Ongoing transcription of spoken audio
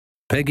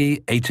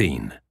Peggy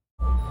 18.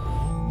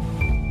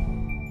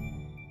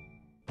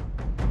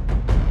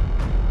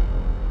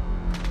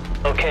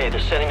 Okay, they're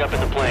setting up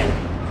in the plane.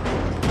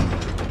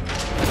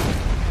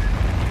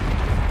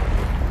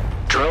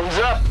 Drones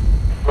up.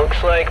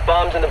 Looks like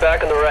bombs in the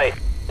back on the right.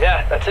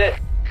 Yeah, that's it.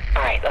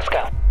 All right, let's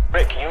go.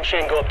 Rick, you and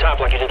Shane go up top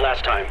like you did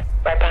last time.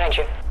 Right behind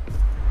you.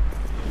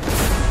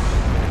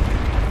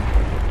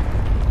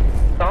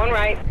 Going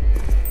right.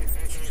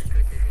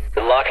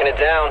 They're locking it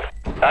down.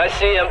 I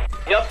see him.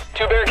 Yep,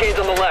 2 barricades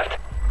on the left.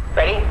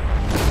 Ready?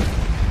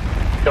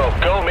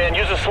 Go, man.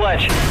 Use a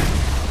sledge.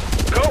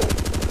 Go.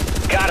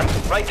 Got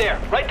him. Right there.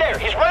 Right there.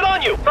 He's right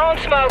on you. Throwing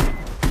smoke.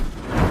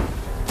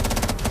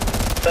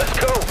 Let's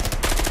go.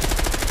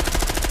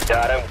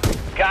 Got him.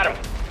 Got him.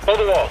 Hold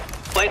the wall.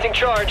 Planting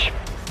charge.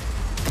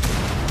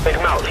 Take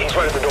him out. He's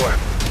right at the door.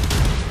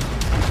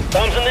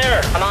 Bombs in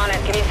there. I'm on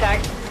it. Give me a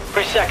sec.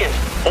 3 seconds.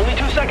 Only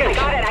 2 seconds.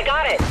 I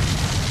got it.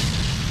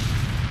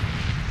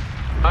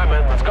 All right,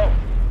 man. Let's go.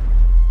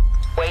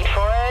 Wait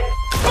for it.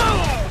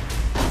 Boom!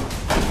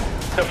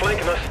 They're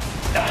flanking us.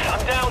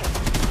 I'm down.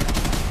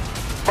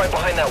 Right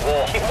behind that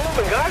wall. Keep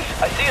moving, guys.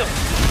 I see him.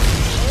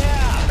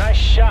 Yeah. Nice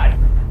shot.